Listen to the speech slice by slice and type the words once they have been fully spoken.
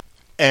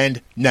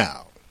And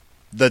now,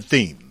 the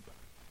theme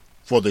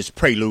for this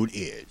prelude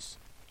is,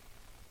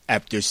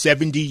 after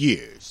 70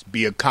 years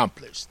be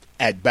accomplished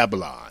at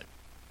Babylon,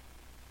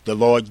 the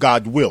Lord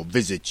God will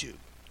visit you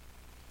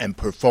and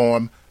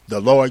perform the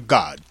Lord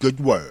God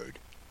good word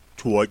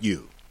toward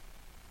you.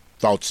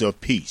 Thoughts of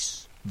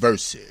peace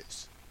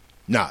versus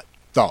not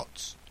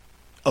thoughts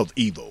of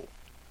evil,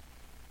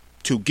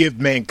 to give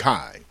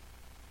mankind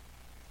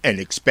an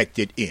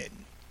expected end.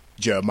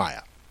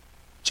 Jeremiah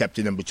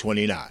chapter number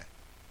 29,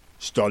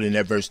 starting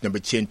at verse number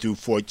 10 through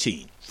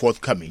 14,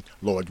 forthcoming,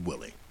 Lord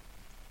willing.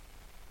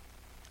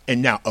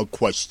 And now a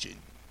question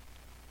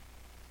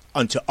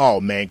unto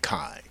all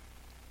mankind.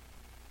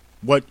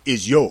 What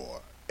is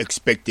your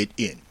expected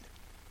end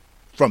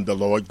from the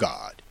Lord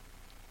God?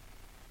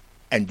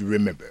 And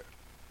remember,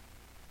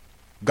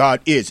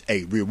 God is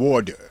a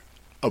rewarder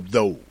of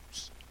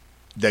those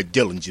that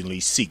diligently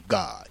seek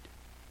God.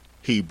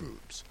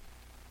 Hebrews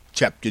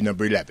chapter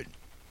number 11,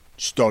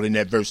 starting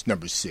at verse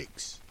number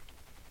 6.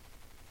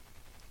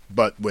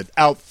 But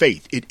without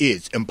faith it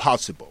is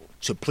impossible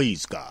to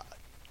please God.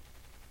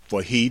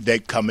 For he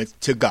that cometh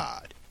to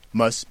God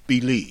must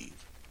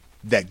believe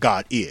that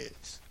God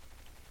is,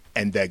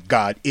 and that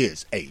God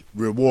is a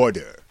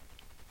rewarder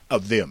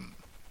of them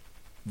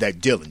that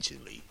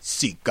diligently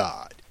seek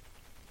God.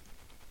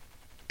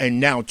 And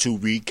now to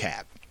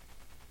recap.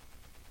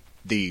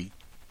 The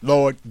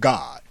Lord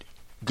God,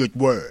 good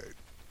word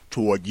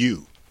toward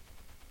you,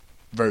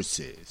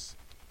 versus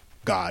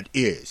God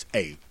is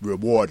a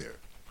rewarder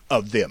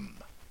of them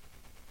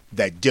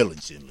that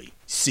diligently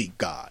seek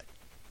God.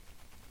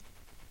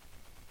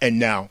 And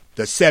now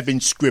the 7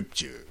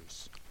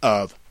 scriptures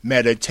of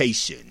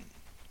meditation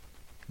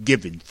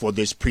given for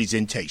this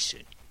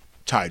presentation,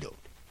 titled,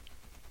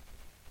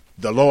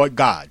 The Lord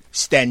God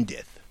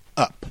Standeth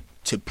Up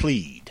to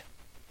Plead,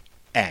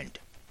 and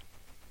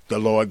The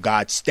Lord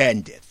God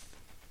Standeth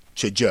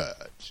to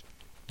Judge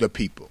the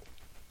People.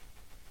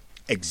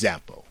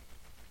 Example,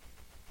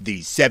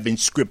 the 7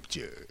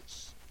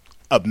 scriptures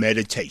of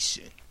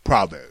meditation,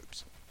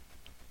 Proverbs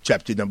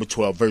chapter number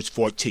 12, verse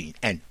 14,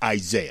 and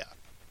Isaiah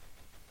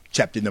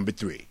chapter number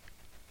 3,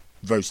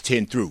 verse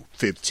 10 through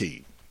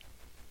 15.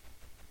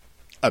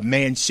 A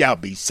man shall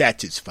be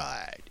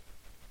satisfied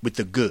with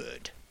the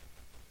good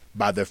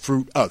by the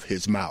fruit of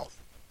his mouth,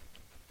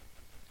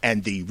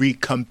 and the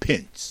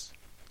recompense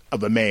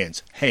of a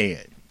man's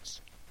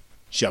hands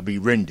shall be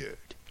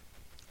rendered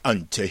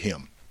unto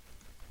him.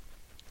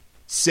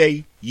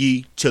 Say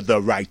ye to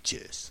the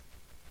righteous,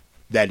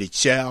 that it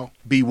shall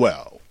be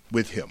well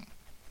with him,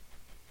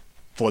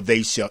 for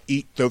they shall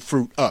eat the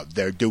fruit of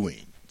their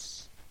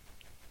doings.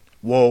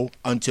 Woe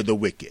unto the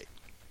wicked,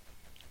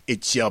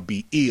 it shall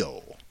be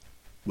ill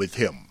with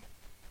him,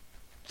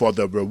 for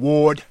the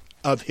reward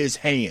of his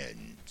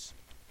hands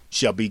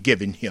shall be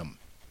given him.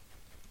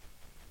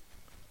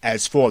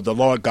 As for the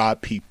Lord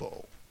God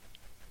people,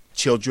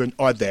 children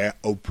are their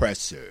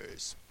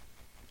oppressors,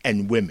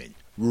 and women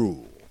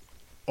rule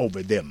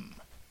over them.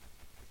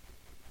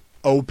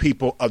 O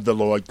people of the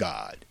Lord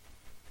God,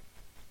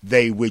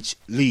 they which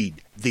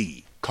lead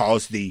thee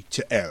cause thee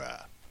to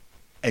err,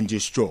 and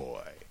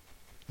destroy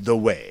the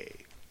way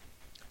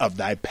of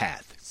thy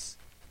paths.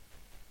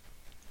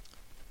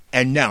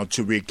 And now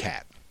to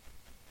recap.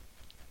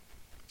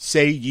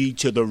 Say ye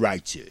to the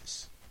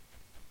righteous,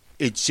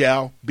 it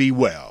shall be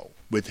well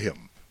with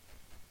him.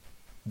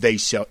 They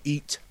shall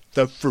eat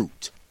the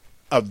fruit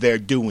of their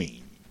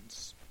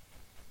doings.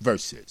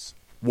 Versus,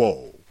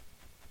 woe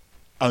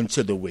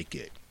unto the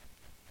wicked,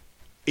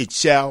 it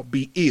shall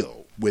be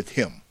ill with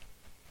him,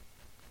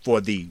 for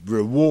the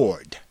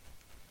reward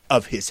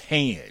of his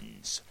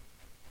hands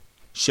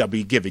shall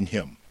be given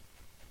him.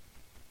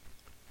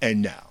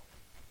 And now,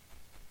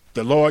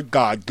 the Lord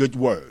God good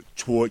word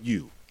toward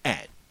you,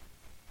 and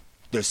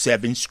the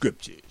 7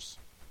 scriptures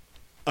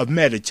of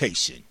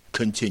meditation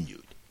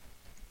continued.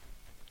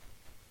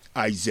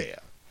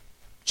 Isaiah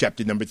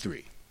chapter number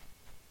 3,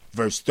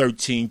 verse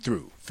 13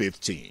 through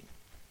 15.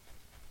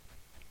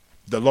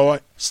 The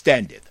Lord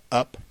standeth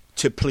up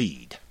to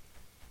plead,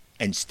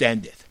 and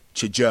standeth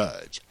to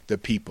judge the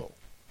people.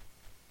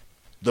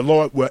 The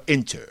Lord will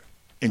enter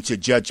into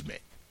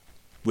judgment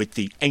with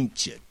the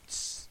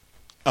ancients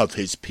of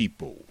his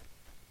people,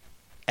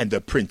 and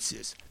the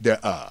princes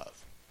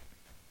thereof.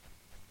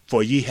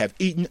 For ye have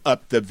eaten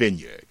up the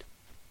vineyard,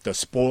 the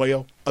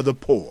spoil of the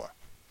poor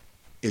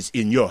is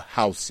in your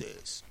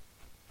houses.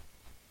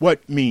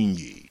 What mean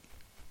ye,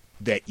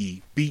 that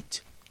ye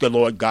beat the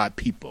Lord God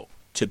people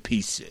to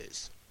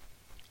pieces,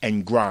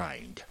 and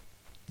grind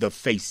the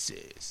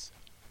faces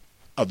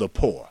of the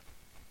poor,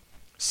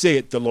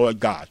 saith the Lord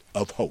God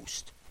of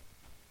hosts.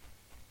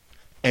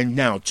 And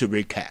now to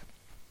recap.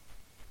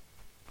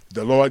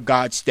 The Lord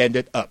God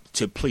standeth up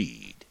to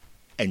plead,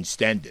 and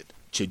standeth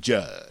to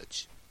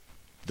judge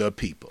the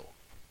people.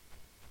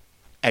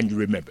 And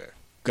remember,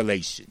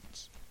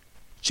 Galatians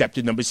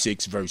chapter number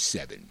 6, verse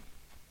 7.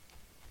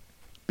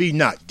 Be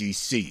not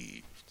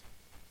deceived.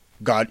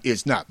 God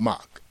is not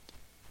mocked.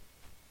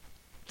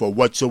 For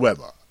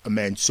whatsoever a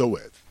man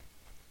soweth,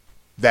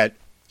 that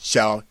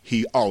shall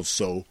he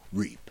also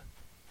reap.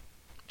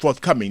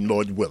 Forthcoming,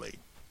 Lord willing.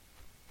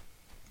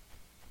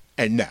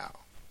 And now,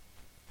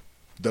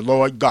 the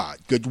Lord God,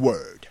 good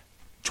word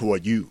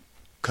toward you,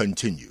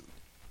 continued.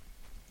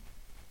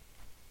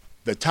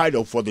 The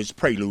title for this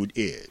prelude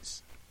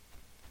is,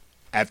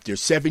 After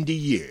 70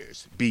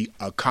 years be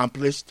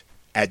accomplished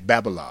at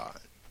Babylon,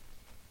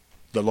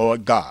 the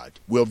Lord God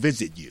will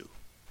visit you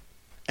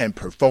and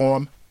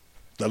perform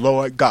the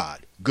Lord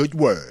God good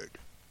word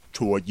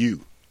toward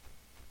you.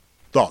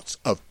 Thoughts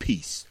of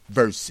peace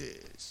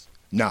versus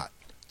not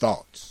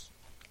thoughts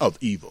of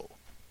evil.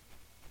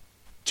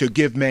 To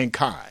give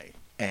mankind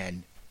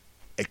an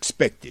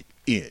expected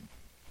end.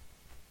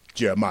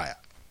 Jeremiah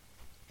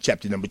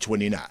chapter number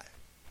 29,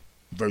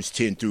 verse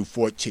 10 through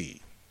 14.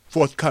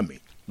 Forthcoming,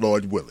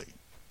 Lord willing.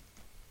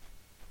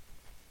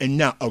 And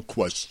now a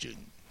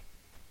question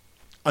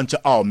unto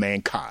all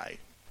mankind.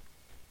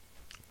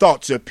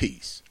 Thoughts of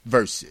peace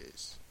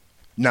versus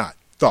not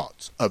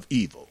thoughts of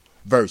evil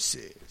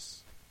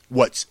versus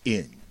what's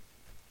in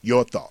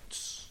your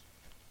thoughts.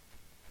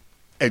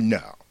 And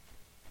now,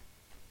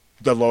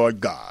 the Lord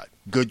God,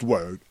 good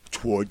word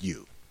toward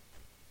you,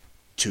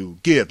 to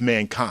give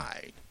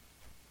mankind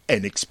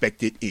an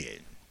expected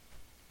end.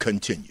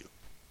 Continue.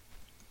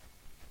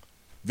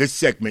 This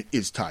segment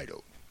is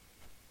titled,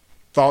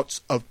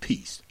 Thoughts of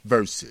Peace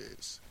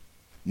versus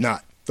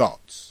Not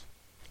Thoughts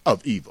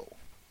of Evil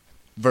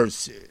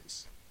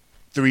versus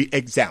 3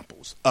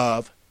 examples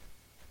of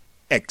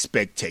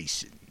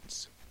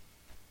expectations.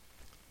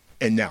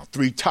 And now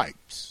 3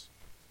 types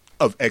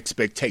of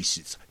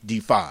expectations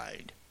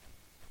defined.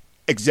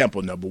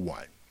 Example number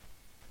 1.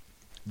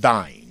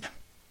 Thine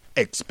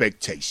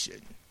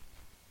expectation.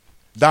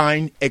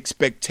 Thine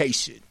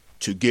expectation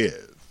to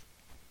give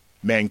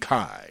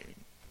mankind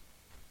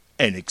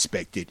an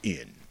expected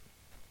end.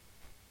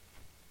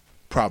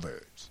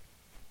 Proverbs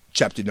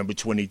chapter number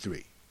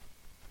 23,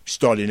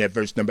 starting at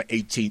verse number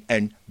 18,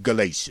 and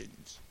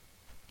Galatians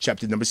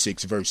chapter number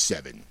 6, verse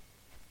 7.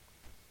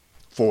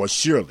 For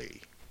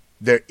surely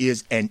there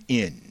is an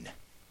end,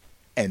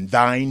 and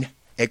thine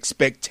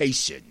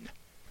expectation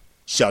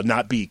shall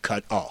not be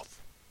cut off.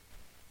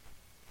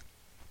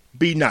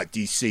 Be not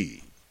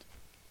deceived.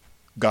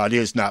 God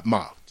is not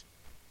mocked.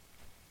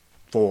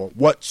 For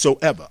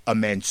whatsoever a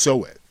man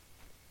soweth,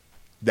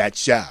 that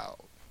shall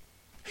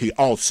he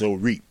also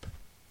reap.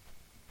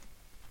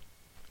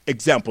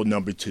 Example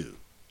number 2.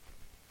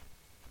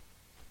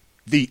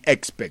 The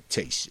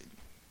expectation.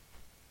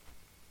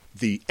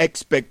 The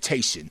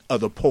expectation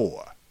of the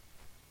poor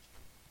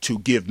to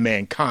give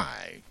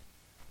mankind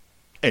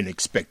an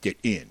expected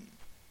end.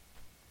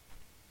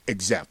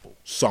 Example,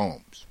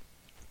 Psalms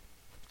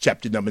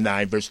chapter number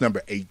 9, verse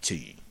number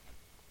 18.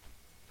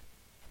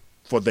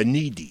 For the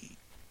needy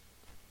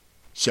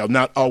shall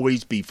not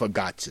always be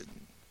forgotten.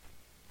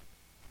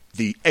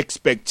 The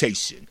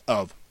expectation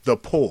of the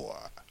poor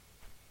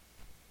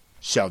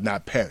shall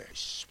not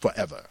perish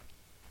forever.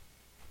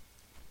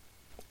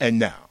 And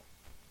now,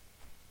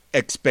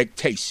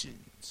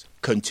 expectations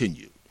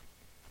continued.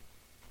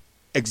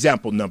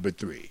 Example number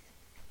 3.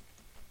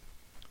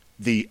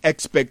 The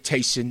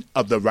expectation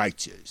of the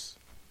righteous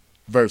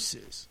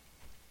versus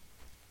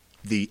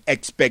the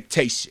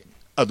expectation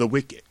of the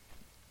wicked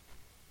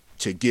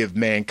to give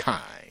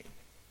mankind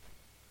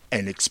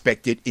an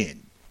expected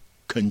end.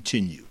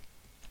 Continue.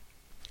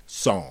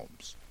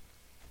 Psalms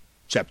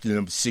chapter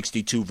number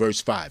 62,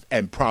 verse 5,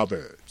 and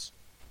Proverbs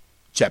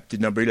chapter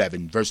number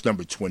 11, verse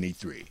number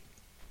 23.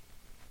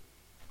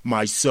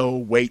 My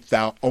soul, wait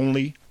thou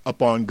only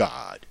upon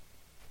God,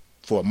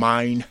 for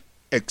mine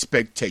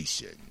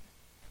expectation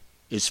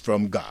is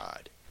from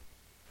God.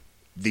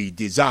 The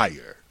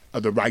desire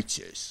of the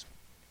righteous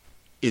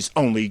is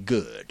only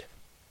good,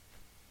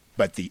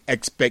 but the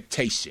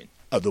expectation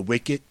of the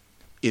wicked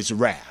is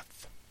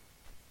wrath.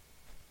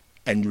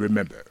 And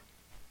remember,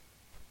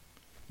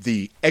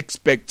 the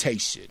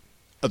expectation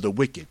of the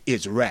wicked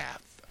is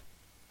wrath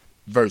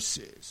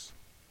versus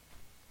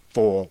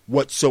for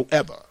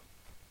whatsoever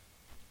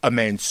a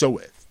man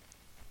soweth,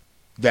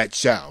 that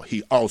shall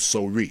he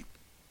also reap.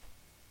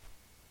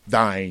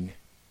 Thine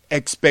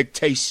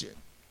expectation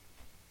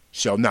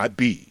shall not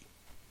be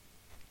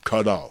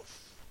cut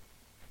off.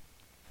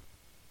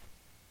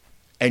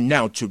 And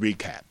now to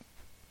recap.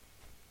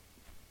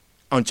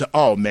 Unto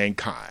all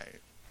mankind,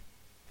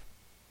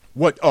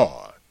 what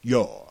are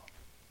your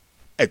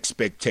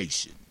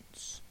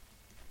expectations?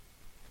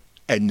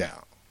 And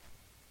now,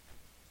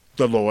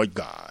 the Lord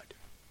God.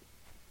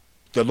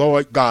 The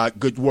Lord God,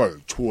 good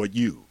word toward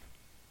you.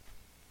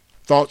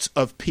 Thoughts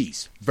of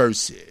peace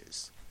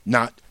versus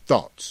not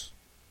thoughts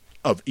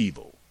of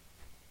evil.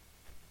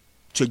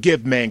 To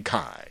give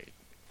mankind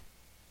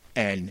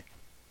an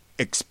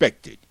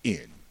expected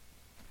end.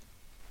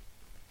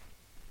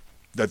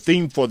 The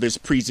theme for this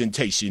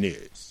presentation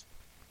is,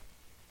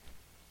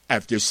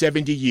 after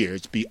 70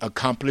 years be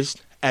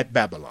accomplished at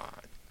Babylon,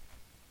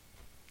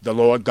 the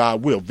Lord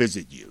God will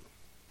visit you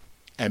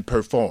and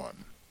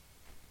perform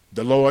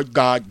the Lord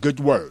God good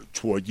word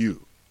toward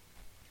you.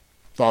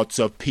 Thoughts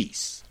of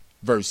peace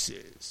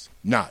versus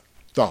not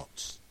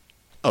thoughts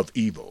of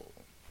evil,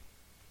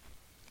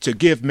 to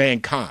give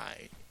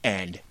mankind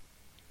an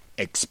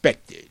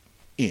expected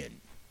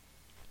end,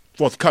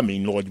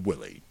 forthcoming, Lord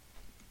willing.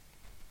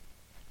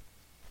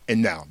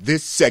 And now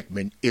this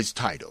segment is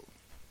titled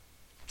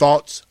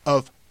Thoughts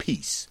of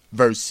Peace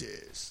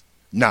versus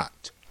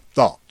Not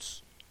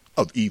Thoughts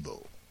of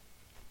Evil.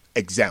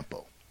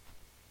 Example: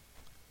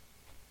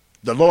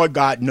 the Lord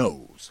God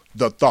knows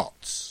the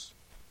thoughts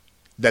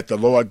that the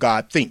Lord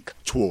God think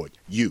toward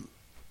you.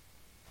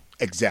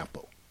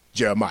 Example: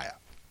 Jeremiah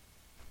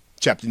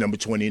chapter number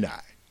 29,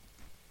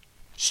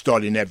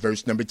 starting at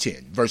verse number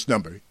 10, verse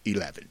number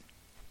 11.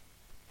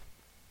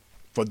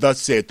 For thus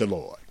saith the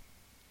Lord,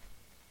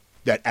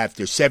 that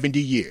after 70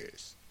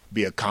 years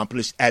be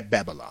accomplished at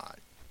Babylon,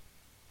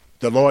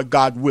 the Lord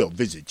God will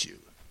visit you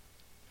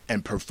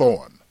and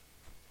perform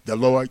the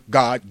Lord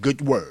God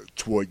good word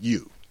toward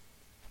you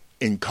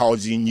in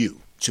causing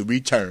you to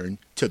return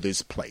to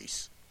this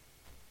place.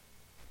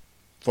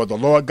 For the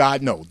Lord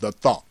God know the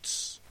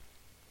thoughts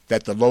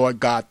that the Lord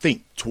God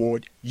think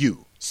toward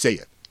you,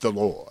 saith the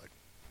Lord,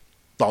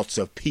 thoughts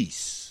of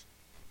peace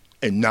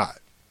and not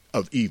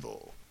of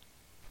evil,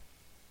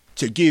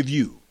 to give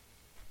you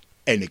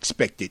an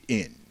expected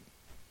end.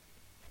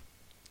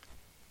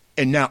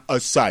 And now a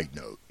side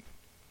note.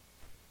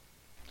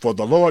 For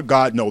the Lord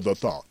God know the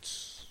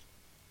thoughts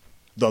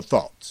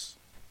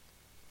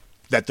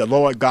that the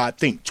Lord God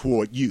think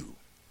toward you,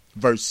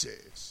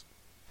 versus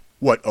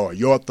what are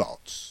your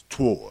thoughts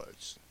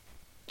towards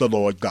the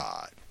Lord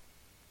God,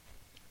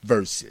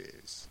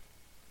 versus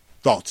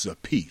thoughts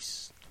of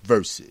peace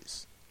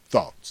versus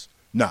thoughts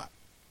not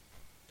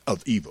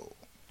of evil.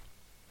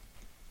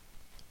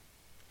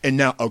 And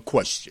now a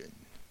question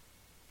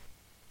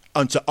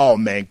unto all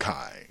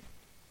mankind.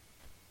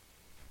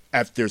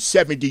 After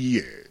 70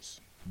 years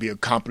be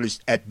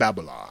accomplished at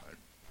Babylon,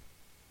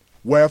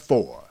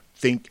 wherefore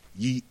think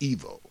ye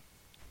evil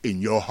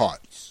in your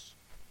hearts,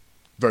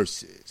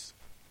 versus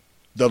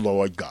the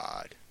Lord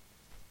God.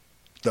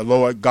 The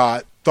Lord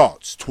God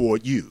thoughts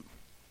toward you,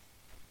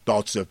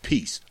 thoughts of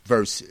peace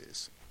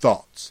versus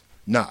thoughts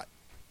not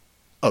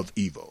of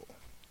evil.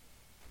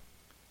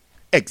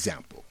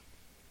 Example: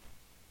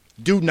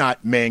 do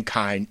not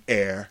mankind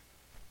err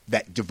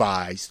that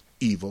devise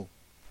evil?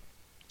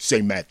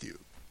 St. Matthew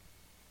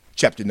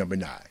chapter number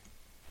 9,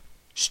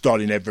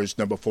 starting at verse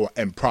number 4,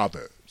 and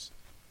Proverbs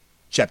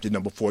chapter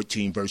number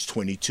 14, verse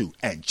 22,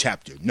 and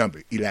chapter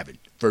number 11,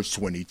 verse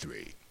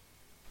 23.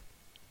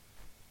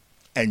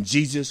 And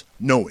Jesus,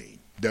 knowing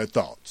their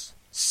thoughts,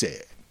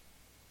 said,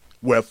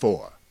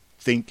 wherefore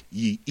think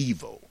ye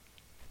evil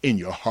in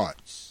your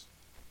hearts?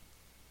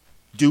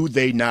 Do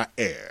they not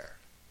err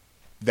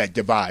that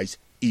devise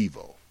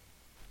evil?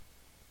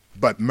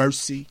 But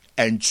mercy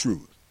and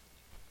truth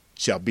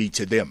shall be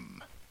to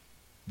them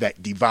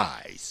that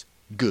devise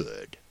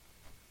good.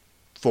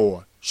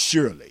 For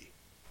surely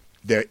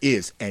there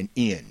is an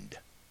end,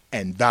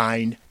 and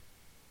thine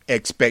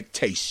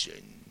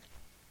expectation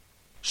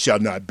shall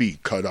not be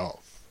cut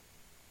off.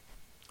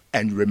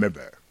 And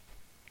remember,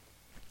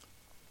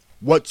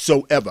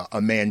 whatsoever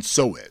a man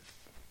soweth,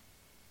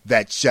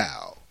 that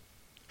shall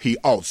he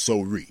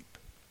also reap.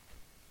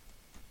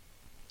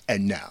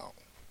 And now,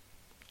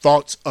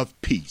 thoughts of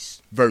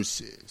peace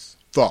versus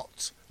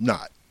thoughts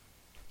not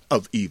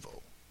of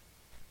evil,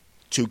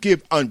 to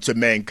give unto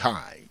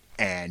mankind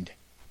an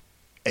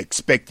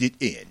expected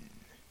end,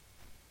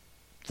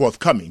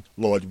 forthcoming,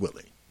 Lord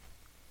willing.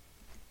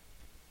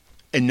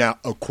 And now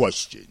a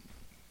question: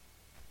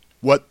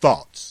 what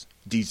thoughts,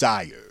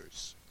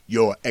 desires,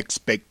 your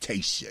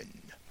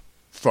expectation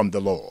from the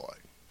Lord,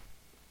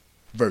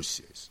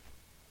 versus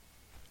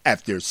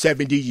after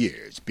 70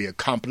 years be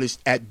accomplished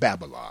at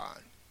Babylon,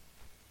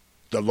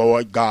 the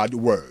Lord God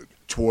word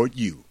toward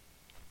you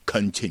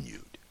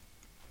continued.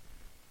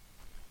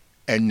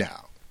 And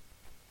now,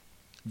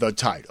 the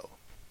title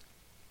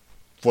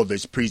for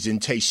this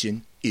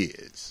presentation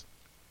is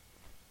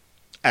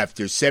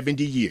After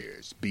 70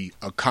 years be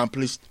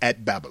accomplished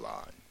at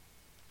Babylon,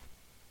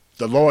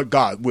 the Lord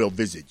God will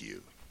visit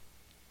you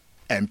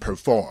and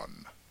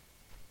perform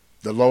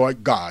the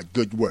Lord God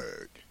good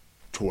word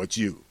towards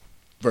you,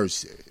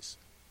 versus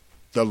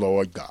the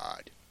Lord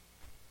God.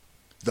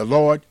 The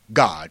Lord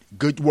God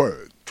good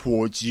word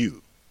towards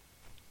you,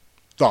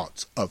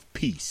 thoughts of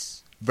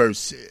peace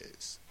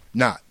versus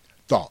not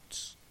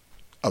thoughts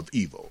of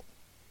evil,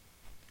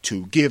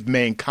 to give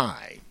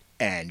mankind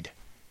an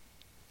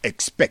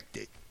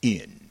expected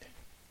end.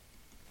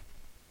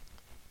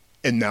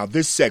 And now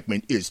this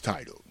segment is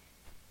titled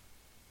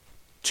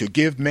To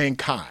Give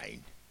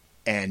Mankind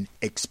an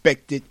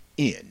Expected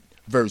End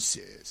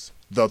versus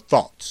the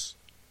Thoughts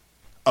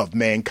of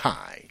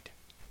Mankind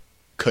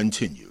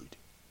continued.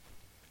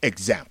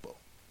 Example: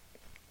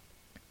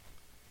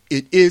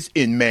 it is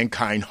in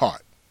mankind's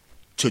heart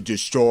to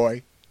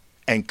destroy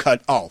and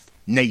cut off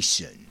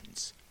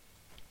nations,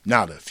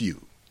 not a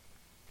few.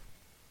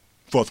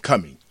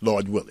 Forthcoming,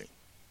 Lord willing.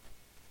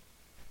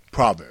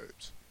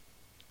 Proverbs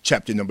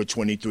chapter number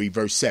 23,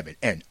 verse 7,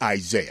 and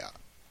Isaiah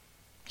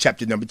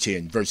chapter number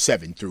 10, verse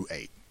 7 through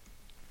 8.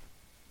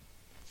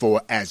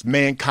 For as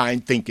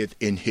mankind thinketh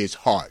in his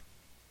heart,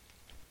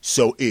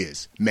 so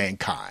is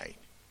mankind.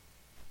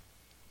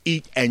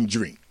 Eat and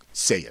drink,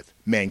 saith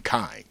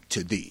mankind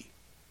to thee,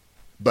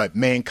 but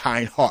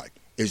mankind's heart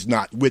is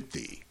not with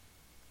thee.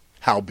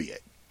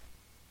 Howbeit,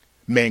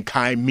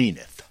 mankind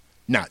meaneth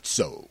not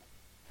so,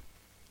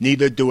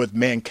 neither doeth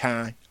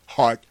mankind's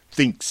heart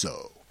think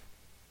so.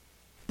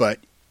 But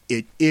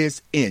it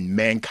is in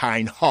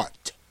mankind's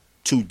heart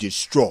to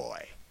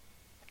destroy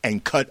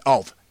and cut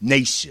off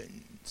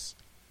nations,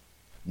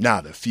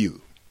 not a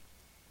few.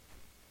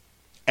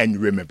 And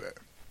remember,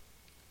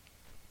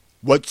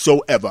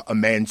 whatsoever a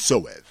man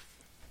soweth,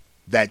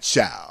 that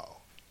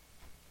shall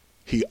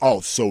he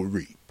also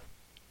reap.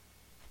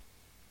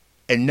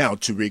 And now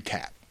to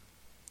recap.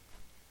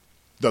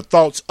 The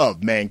thoughts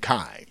of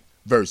mankind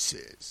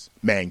versus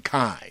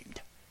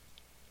mankind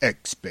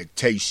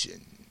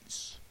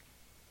expectations.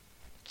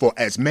 For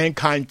as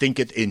mankind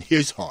thinketh in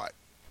his heart,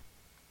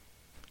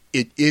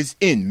 it is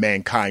in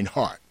mankind's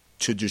heart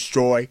to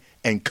destroy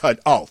and cut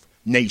off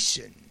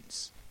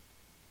nations,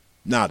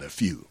 not a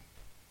few.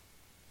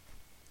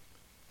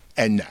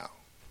 And now,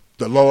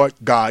 the Lord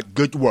God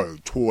good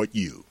word toward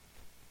you.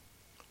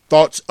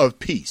 Thoughts of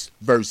peace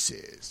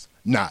versus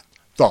not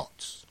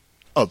thoughts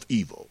of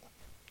evil.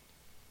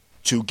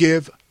 To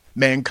give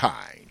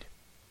mankind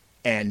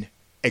an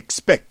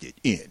expected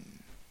end,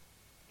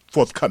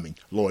 forthcoming,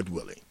 Lord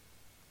willing.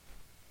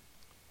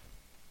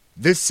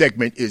 This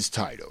segment is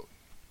titled,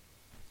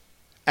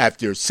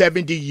 After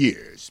 70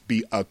 Years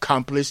Be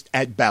Accomplished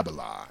at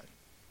Babylon,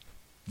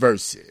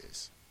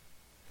 versus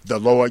the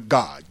Lord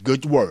God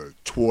good word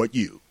toward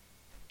you,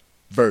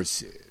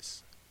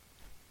 versus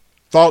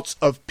thoughts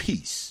of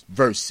peace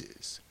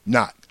versus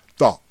not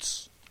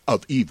thoughts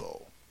of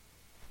evil.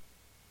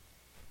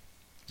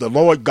 The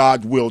Lord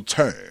God will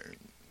turn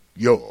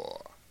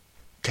your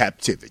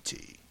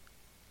captivity.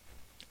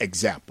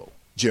 Example,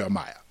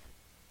 Jeremiah,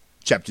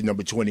 chapter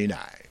number 29,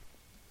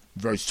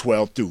 verse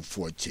 12 through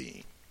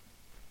 14.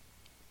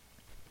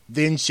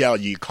 Then shall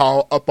ye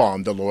call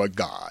upon the Lord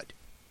God,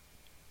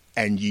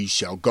 and ye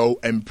shall go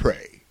and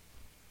pray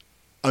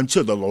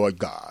unto the Lord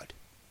God,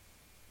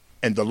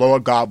 and the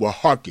Lord God will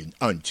hearken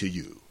unto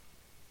you.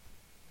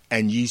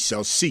 And ye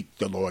shall seek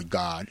the Lord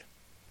God,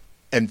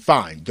 and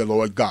find the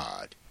Lord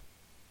God,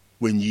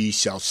 when ye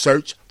shall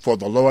search for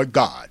the Lord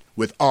God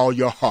with all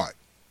your heart.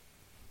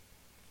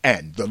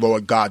 And the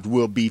Lord God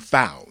will be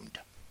found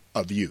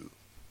of you,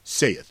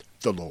 saith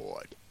the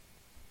Lord.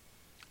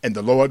 And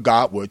the Lord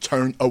God will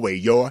turn away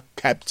your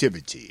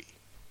captivity.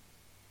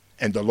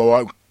 And the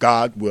Lord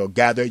God will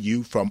gather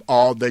you from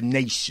all the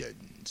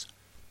nations,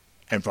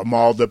 and from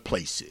all the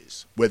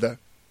places whither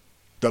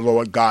the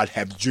Lord God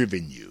hath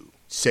driven you,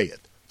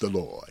 saith the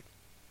Lord.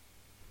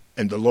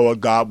 And the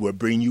Lord God will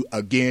bring you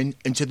again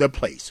into the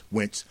place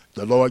whence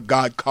the Lord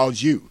God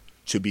caused you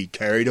to be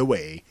carried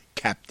away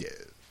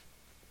captive.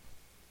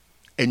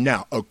 And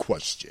now a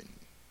question.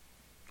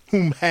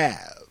 Whom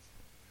have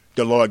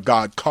the Lord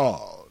God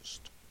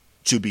caused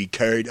to be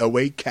carried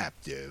away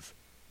captive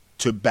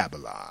to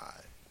Babylon?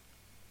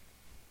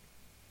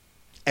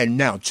 And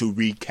now to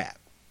recap.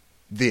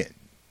 Then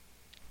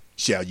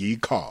shall ye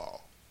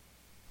call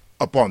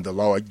upon the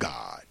Lord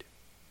God.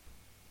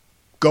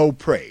 Go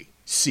pray,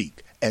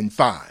 seek, and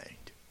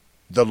find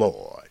the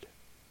Lord.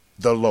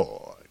 The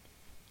Lord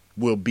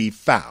will be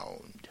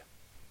found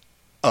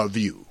of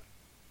you.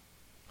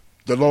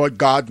 The Lord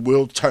God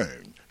will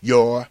turn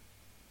your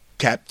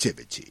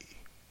captivity.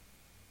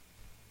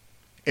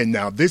 And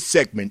now this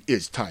segment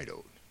is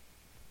titled,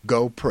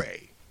 Go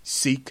Pray,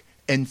 Seek,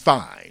 and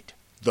Find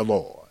the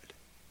Lord,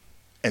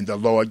 and the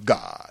Lord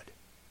God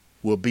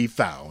will be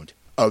found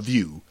of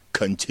you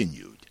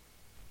continued.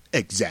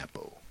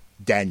 Example,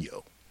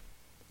 Daniel,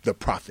 the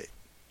prophet.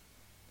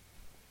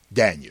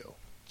 Daniel,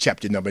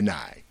 chapter number 9,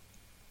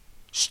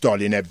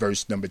 starting at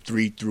verse number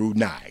 3 through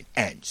 9,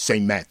 and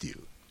St.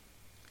 Matthew,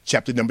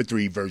 chapter number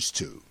 3, verse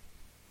 2.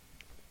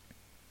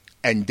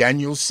 And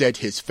Daniel set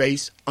his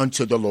face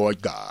unto the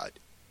Lord God,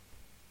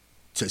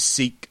 to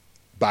seek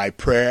by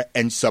prayer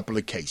and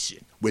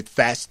supplication, with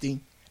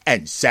fasting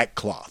and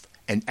sackcloth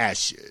and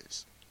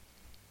ashes.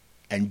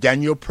 And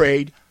Daniel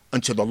prayed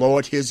unto the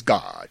Lord his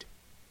God,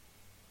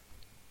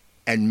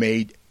 and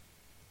made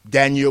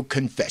Daniel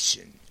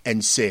confession,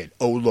 and said,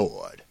 O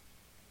Lord,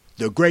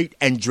 the great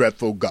and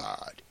dreadful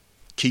God,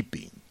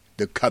 keeping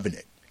the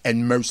covenant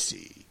and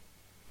mercy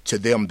to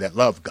them that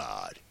love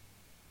God,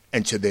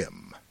 and to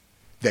them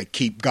that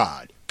keep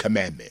God's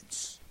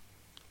commandments.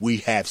 We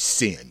have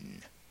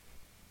sinned,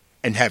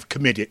 and have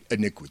committed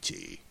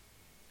iniquity,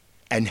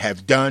 and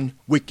have done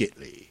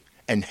wickedly,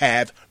 and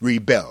have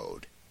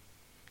rebelled,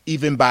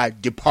 even by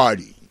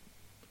departing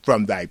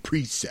from thy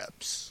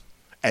precepts,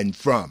 and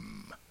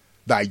from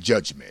thy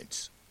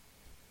judgments.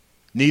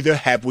 Neither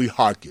have we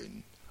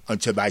hearkened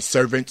unto thy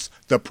servants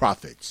the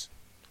prophets,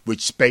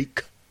 which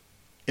spake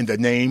in the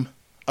name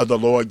of the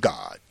Lord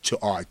God to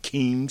our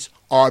kings,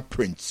 our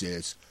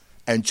princes,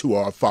 and to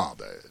our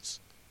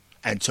fathers,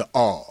 and to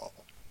all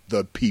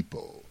the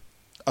people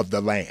of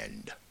the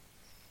land.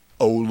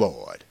 O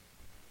Lord,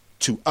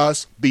 To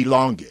us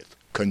belongeth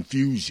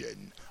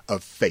confusion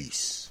of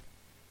face,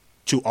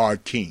 to our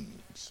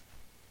kings,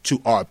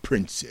 to our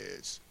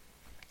princes,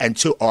 and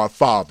to our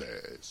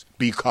fathers,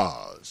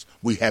 because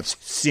we have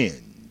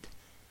sinned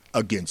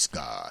against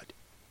God.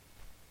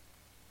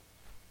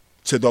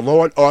 To the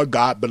Lord our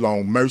God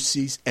belong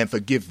mercies and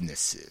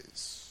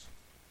forgivenesses,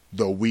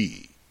 though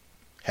we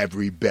have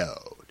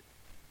rebelled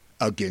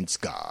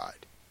against God,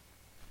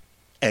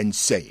 and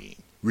saying,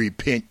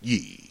 Repent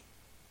ye,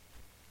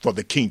 for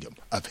the kingdom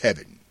of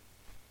heaven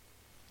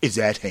is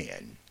at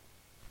hand.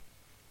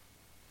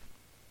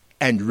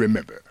 And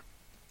remember,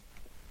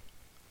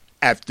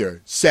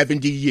 after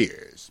 70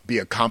 years be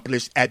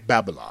accomplished at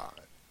Babylon,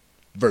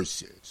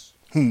 verses,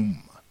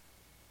 whom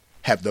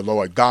have the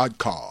Lord God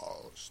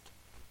caused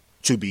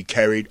to be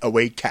carried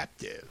away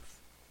captive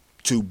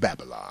to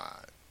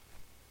Babylon.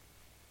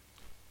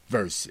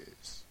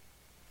 Verses,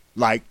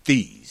 like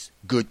these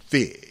good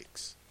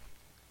figs.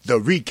 The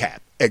recap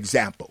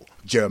example,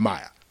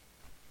 Jeremiah,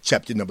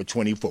 chapter number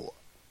 24,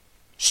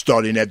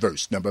 starting at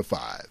verse number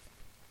 5.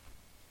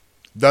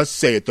 Thus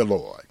saith the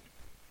Lord,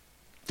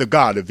 the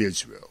God of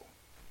Israel,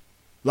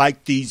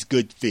 like these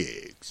good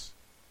figs,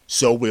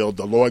 so will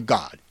the Lord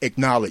God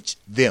acknowledge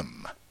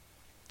them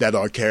that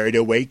are carried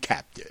away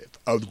captive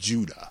of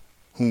Judah,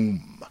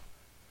 whom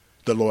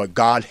the Lord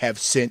God hath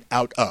sent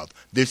out of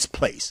this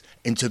place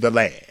into the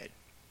land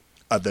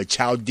of the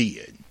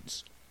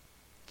Chaldeans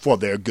for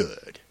their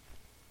good.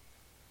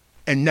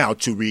 And now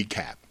to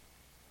recap.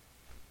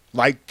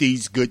 Like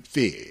these good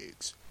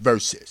figs,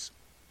 verses,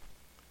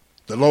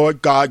 the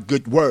Lord God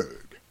good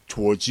word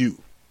towards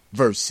you,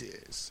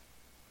 verses,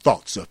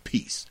 thoughts of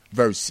peace,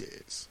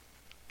 verses,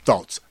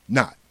 thoughts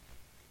not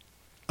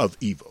of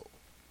evil.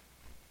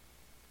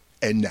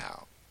 And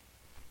now,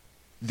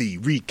 the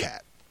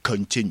recap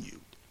continued.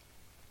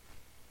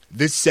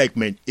 This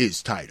segment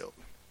is titled,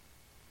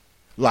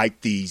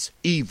 Like These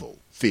Evil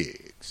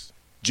Figs,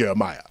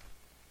 Jeremiah,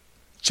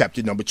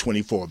 chapter number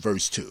 24,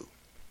 verse 2.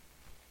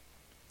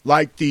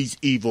 Like these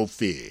evil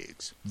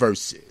figs,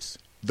 verses,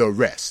 the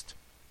rest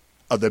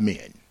of the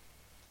men,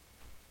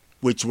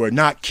 which were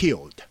not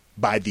killed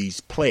by these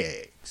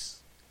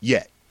plagues,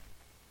 yet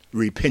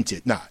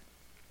repented not.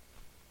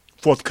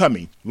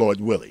 Forthcoming, Lord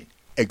willing,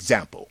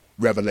 example,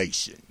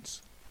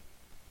 Revelations,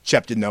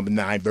 chapter number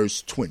 9,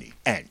 verse 20,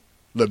 and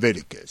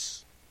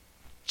Leviticus,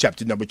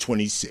 chapter number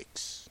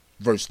 26,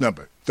 verse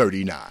number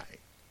 39.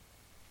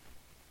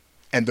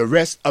 And the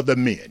rest of the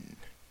men,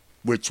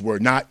 which were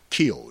not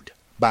killed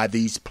by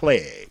these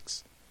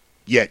plagues,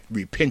 yet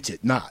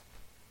repented not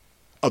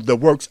of the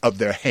works of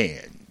their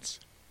hands,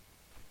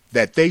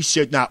 that they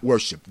should not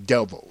worship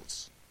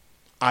devils,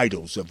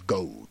 idols of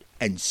gold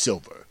and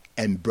silver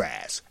and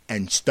brass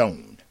and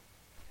stone,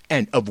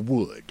 and of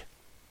wood,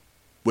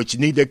 which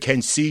neither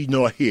can see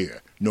nor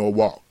hear nor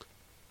walk.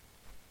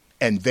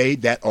 And they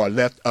that are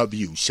left of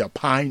you shall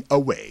pine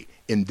away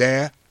in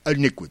their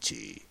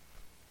iniquity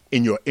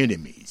in your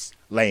enemies'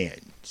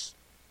 lands.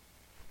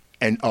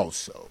 And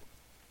also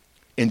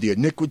in the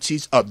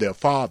iniquities of their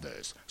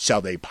fathers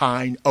shall they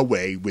pine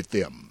away with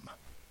them.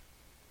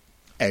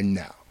 And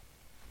now,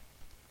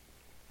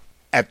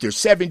 after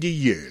 70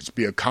 years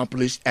be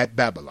accomplished at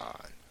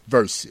Babylon,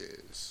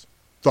 verses,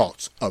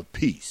 thoughts of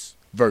peace,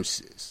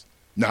 verses,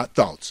 not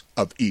thoughts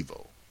of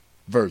evil,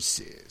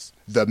 verses,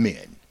 the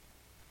men,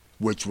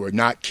 which were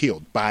not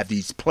killed by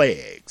these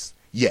plagues,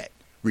 yet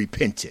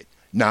repented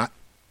not,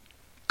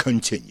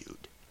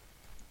 continued.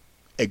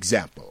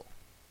 Example,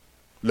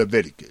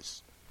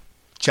 Leviticus,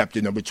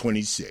 chapter number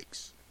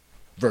 26,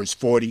 verse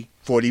 40,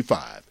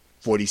 45,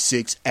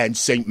 46, and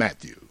St.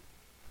 Matthew,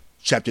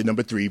 chapter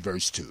number 3,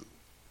 verse 2.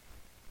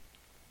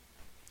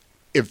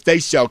 If they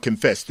shall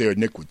confess their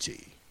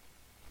iniquity,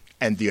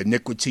 and the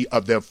iniquity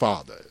of their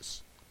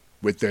fathers,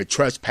 with their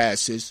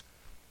trespasses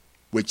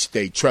which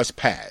they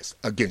trespass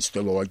against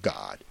the Lord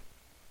God,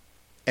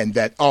 and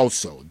that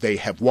also they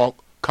have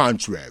walked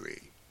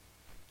contrary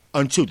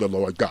unto the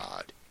Lord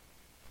God.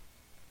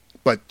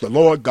 But the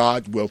Lord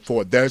God will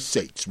for their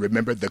sakes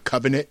remember the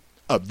covenant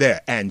of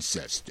their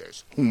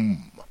ancestors,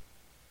 whom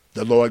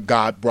the Lord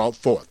God brought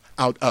forth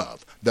out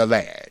of the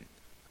land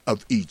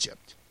of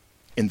Egypt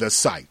in the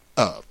sight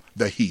of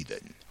the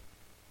heathen,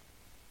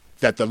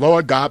 that the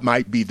Lord God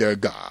might be their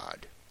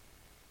God.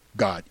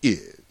 God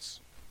is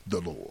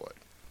the Lord.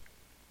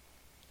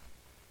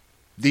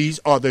 These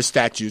are the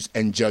statutes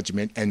and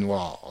judgment and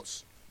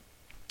laws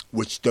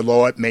which the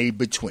Lord made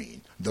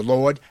between the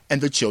Lord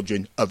and the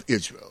children of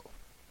Israel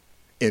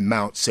in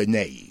Mount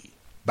Sinai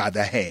by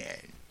the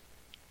hand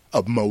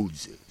of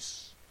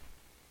Moses.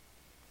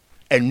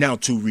 And now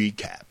to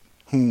recap,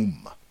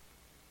 whom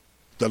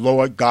the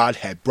Lord God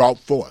had brought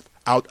forth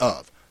out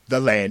of the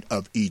land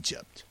of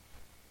Egypt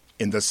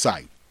in the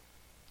sight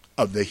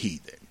of the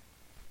heathen.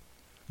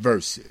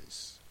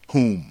 Verses,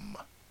 whom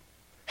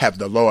have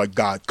the Lord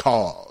God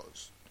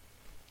caused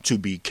to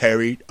be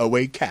carried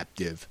away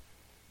captive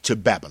to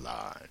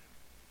Babylon.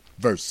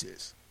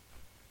 Verses,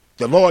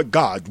 the Lord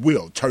God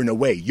will turn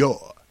away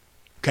your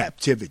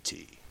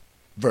captivity.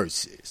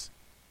 Verses,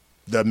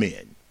 the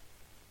men,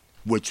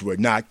 which were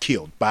not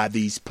killed by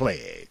these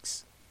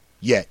plagues,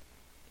 yet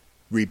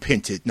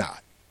repented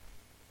not,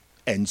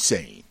 and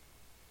saying,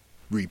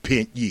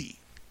 Repent ye,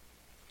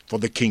 for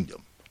the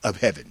kingdom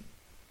of heaven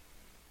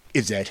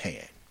is at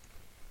hand.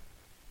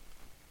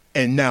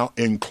 And now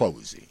in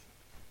closing,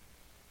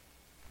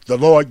 the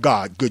Lord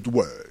God good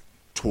word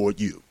toward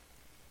you.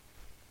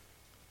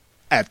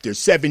 After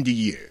 70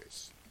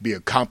 years be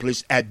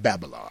accomplished at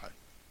Babylon,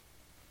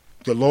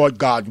 the Lord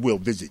God will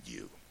visit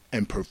you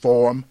and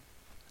perform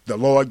the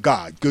Lord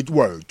God good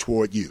word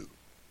toward you.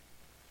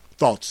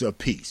 Thoughts of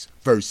peace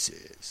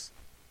versus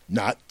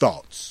not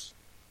thoughts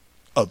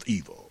of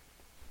evil,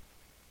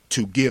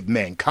 to give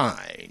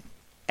mankind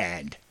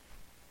an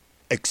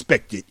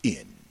expected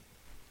end.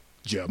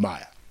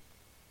 Jeremiah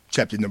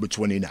chapter number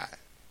 29,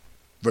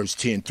 verse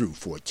 10 through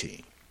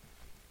 14.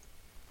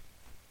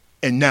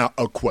 And now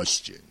a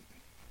question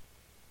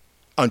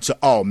unto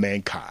all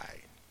mankind.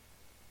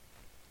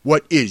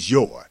 What is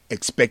your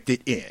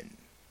expected end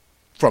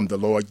from the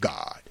Lord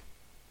God?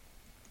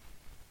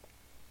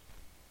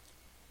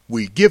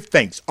 We give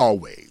thanks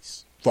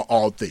always for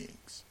all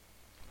things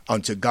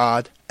unto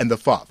God and the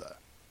Father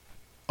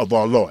of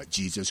our Lord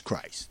Jesus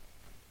Christ.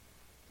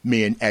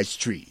 Men as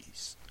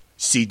Trees,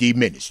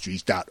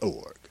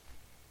 cdministries.org.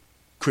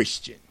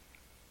 Christian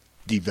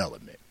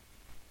development.